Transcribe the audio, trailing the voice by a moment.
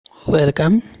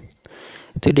Welcome.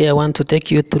 Today I want to take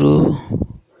you through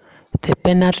the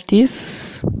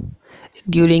penalties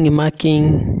during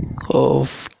marking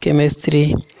of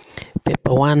chemistry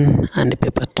paper 1 and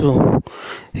paper 2.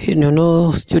 You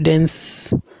know,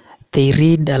 students, they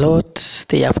read a lot,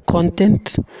 they have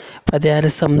content, but there are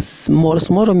some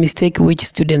small mistakes which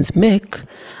students make,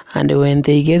 and when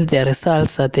they get their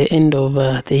results at the end of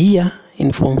the year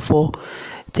in Form 4,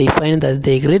 they find that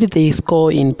the grade they score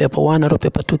in paper 1 or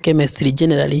paper 2 chemistry,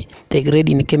 generally the grade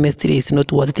in chemistry is not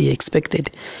what they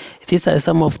expected. These are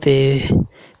some of the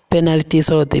penalties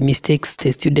or the mistakes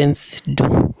the students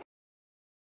do.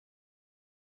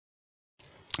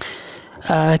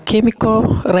 Chemical,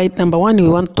 right, number 1, we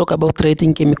want to talk about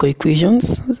writing chemical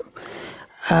equations.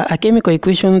 A chemical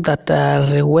equation that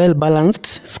are well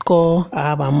balanced score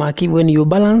have a mark. When you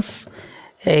balance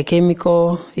a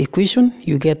chemical equation,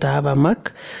 you get to have a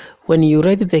mark. When you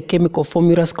write the chemical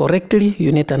formulas correctly,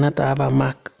 you need not to have a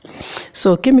mark.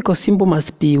 So chemical symbol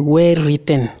must be well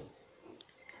written.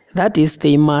 That is,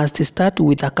 they must start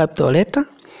with a capital letter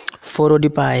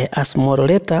followed by a small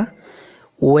letter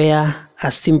where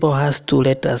a symbol has 2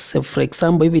 letters. So for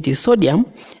example, if it is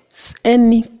sodium,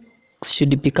 N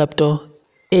should be capital,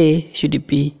 A should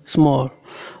be small.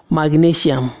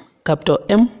 Magnesium, capital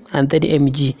M and then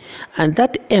Mg, and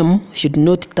that M should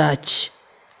not touch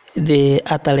the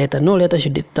other letter. No letter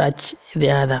should touch the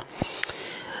other.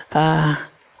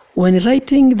 When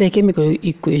writing the chemical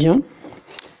equation,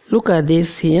 look at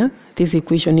this here, this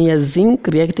equation here, zinc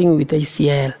reacting with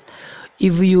HCl.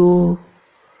 If you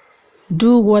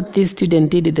do what this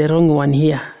student did, the wrong one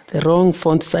here, the wrong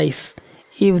font size,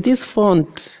 if this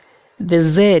font, the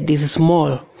Z is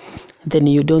small, then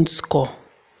you don't score.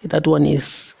 That one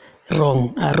is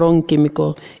wrong, a wrong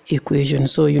chemical equation.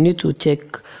 So you need to check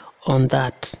on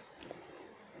that.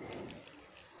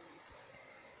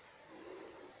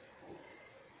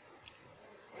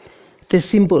 The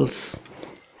symbols.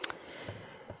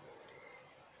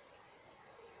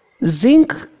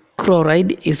 Zinc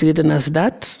chloride is written as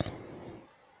that.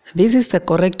 This is the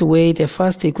correct way, the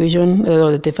first equation,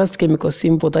 the first chemical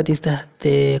symbol, that is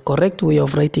the correct way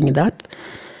of writing that.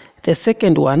 The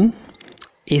second one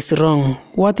is wrong.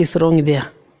 What is wrong there?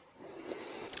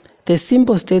 The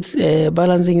symbol states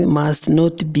balancing must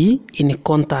not be in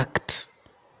contact,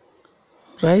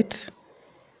 right?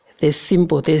 The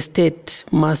symbol, the state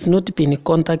must not be in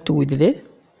contact with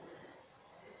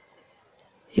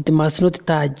it must not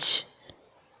touch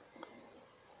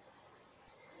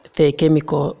the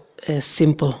chemical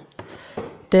symbol.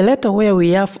 The letter where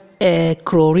we have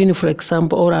chlorine, for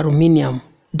example, or aluminium,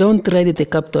 don't write the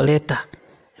capital letter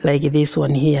like this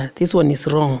one here. This one is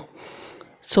wrong.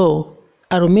 So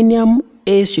aluminium,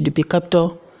 A should be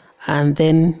capital, and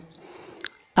then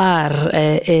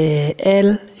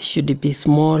L should be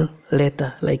small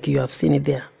letter, like you have seen it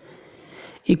there.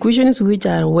 Equations which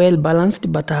are well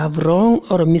balanced but have wrong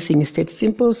or missing state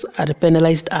symbols are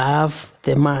penalized to have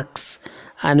the marks,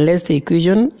 unless the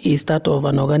equation is that of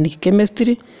an organic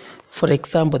chemistry. For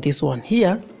example, this one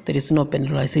here, there is no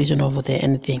penalization of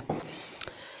anything.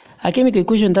 A chemical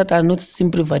equation that are not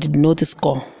simplified did not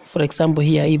score. For example,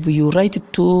 here, if you write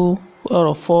 2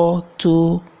 or 4,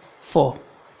 2, 4,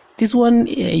 this one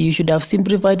you should have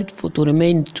simplified it to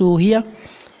remain 2 here,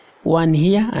 1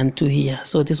 here, and 2 here.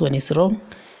 So this one is wrong.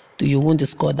 You won't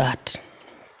score that.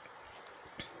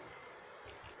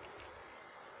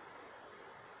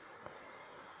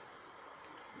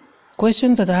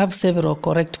 Questions that have several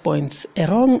correct points. A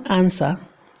wrong answer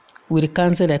will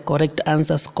cancel a correct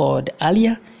answer scored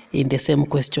earlier in the same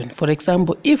question. For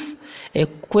example, if a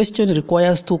question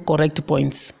requires 2 correct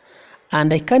points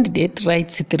and a candidate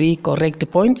writes 3 correct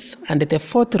points and the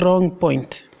 4th wrong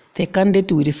point, the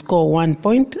candidate will score 1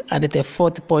 point and the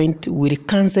 4th point will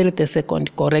cancel the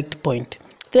 2nd correct point.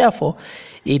 Therefore,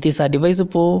 it is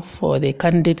advisable for the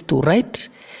candidate to write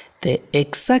the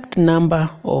exact number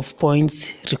of points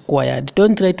required.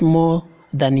 Don't write more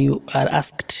than you are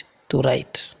asked to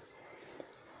write.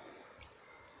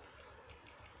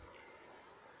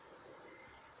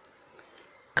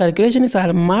 Calculations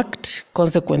are marked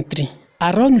consequently.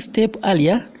 A wrong step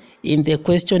earlier in the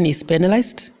question is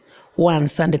penalized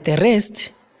once, and the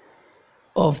rest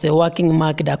of the working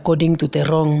marked according to the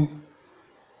wrong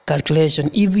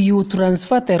calculation. If you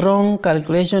transfer the wrong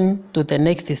calculation to the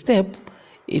next step,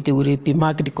 it will be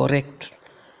marked correct.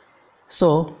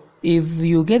 So if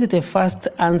you get the first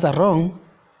answer wrong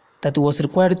that was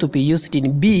required to be used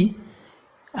in B,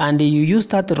 and you use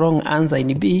that wrong answer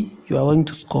in B, you are going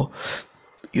to score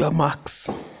your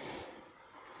marks.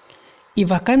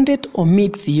 If a candidate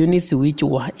omits units which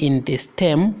were in the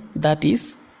stem, that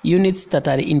is, units that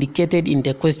are indicated in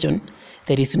the question,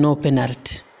 there is no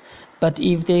penalty. But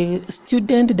if the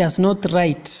student does not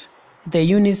write the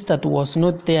units that was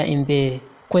not there in the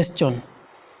question,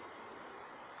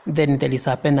 then there is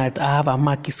a penalty. I have a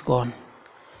mark is gone.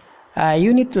 A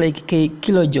unit like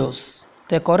kilojoules,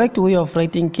 the correct way of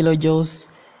writing kilojoules,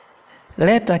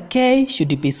 letter K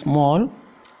should be small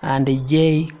and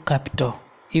J capital.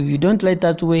 If you don't write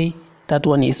that way, that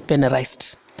one is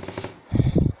penalized.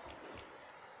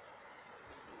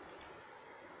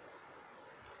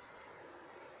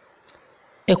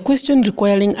 A question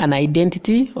requiring an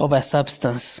identity of a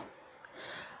substance.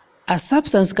 A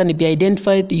substance can be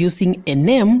identified using a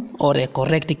name or a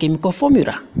correct chemical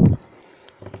formula.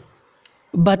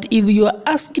 But if you are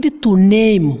asked to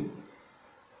name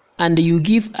and you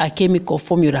give a chemical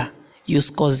formula, you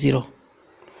score 0.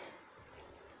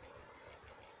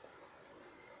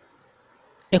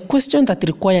 A question that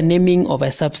requires naming of a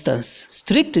substance,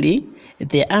 strictly,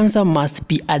 the answer must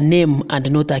be a name and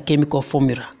not a chemical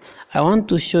formula. I want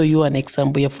to show you an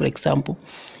example here. For example,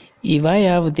 if I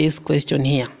have this question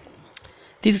here,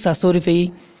 this is a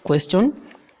survey question.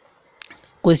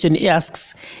 Question A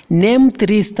asks, name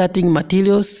 3 starting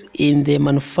materials in the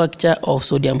manufacture of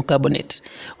sodium carbonate.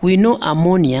 We know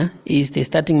ammonia is the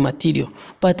starting material,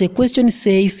 but the question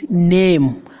says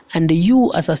name. And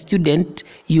you as a student,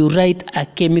 you write a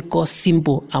chemical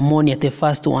symbol, ammonia, the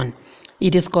first one.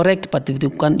 It is correct, but if you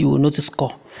can't, you will not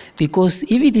score. Because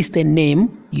if it is the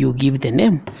name, you give the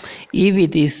name. If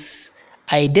it is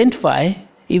identify,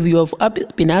 if you have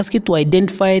been asked to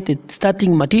identify the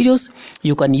starting materials,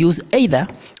 you can use either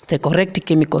the correct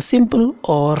chemical symbol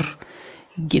or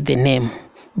give the name.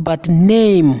 But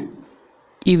name,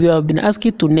 if you have been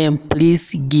asked to name,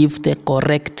 please give the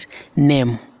correct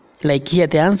name. Like here,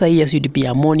 the answer here should be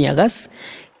ammonia gas,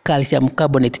 calcium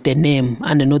carbonate, the name,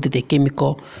 and not the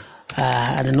chemical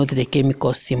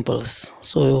symbols.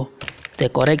 So the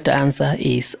correct answer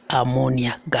is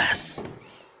ammonia gas.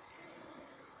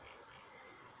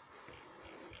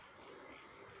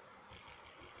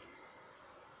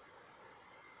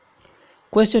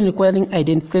 Question requiring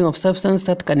identification of substance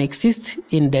that can exist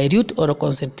in dilute or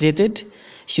concentrated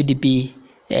should be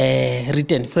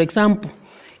written. For example,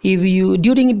 if you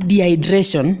during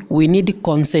dehydration we need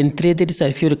concentrated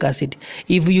sulfuric acid.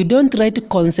 If you don't write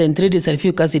concentrated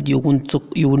sulfuric acid, you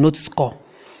will not score.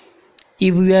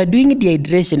 If we are doing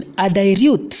dehydration, a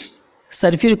dilute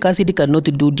sulfuric acid cannot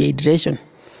do dehydration.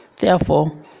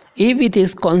 Therefore, if it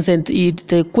is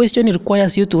the question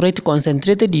requires you to write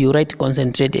concentrated, you write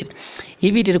concentrated.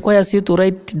 If it requires you to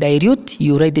write dilute,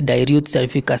 you write the dilute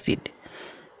sulfuric acid.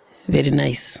 Very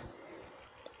nice.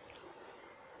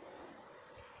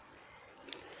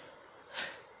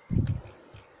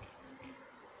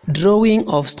 Drawing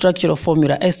of structural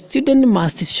formula. A student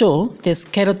must show the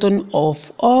skeleton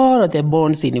of all the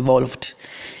bonds involved.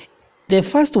 The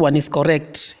first one is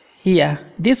correct. Here,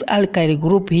 this alkyl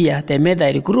group here, the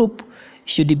methyl group,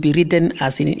 should be written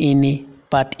as in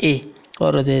part A,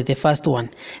 or the first one.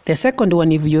 The second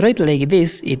one, if you write like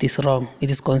this, it is wrong.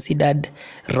 It is considered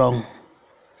wrong.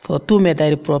 For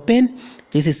 2-methylpropane,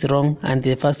 this is wrong, and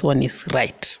the first one is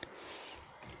right.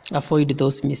 Avoid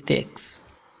those mistakes.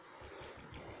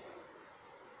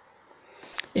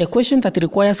 A question that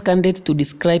requires candidate to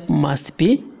describe must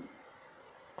be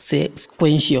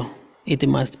sequential. It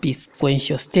must be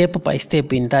sequential, step by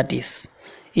step in that is.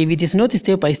 If it is not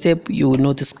step by step, you will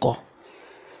not score.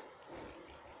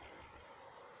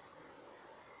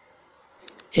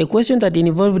 A question that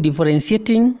involves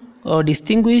differentiating or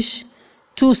distinguish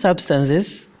 2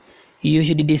 substances, you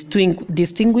should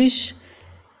distinguish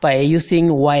by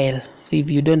using while. If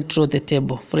you don't draw the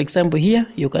table. For example, here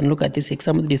you can look at this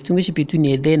example, distinguish between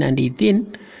ethane and ethene.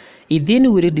 Ethene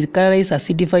will decolorise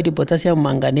acidified potassium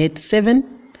manganate 7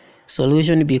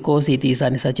 solution because it is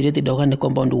an unsaturated organic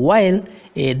compound, while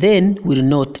ethane will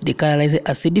not decolorize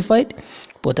acidified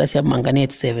potassium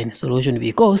manganate 7 solution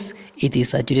because it is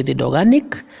saturated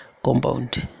organic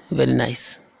compound. Very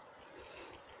nice.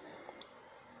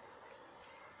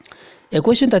 A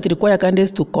question that requires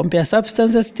candidates to compare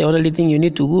substances, the only thing you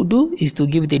need to do is to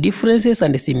give the differences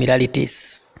and the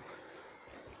similarities.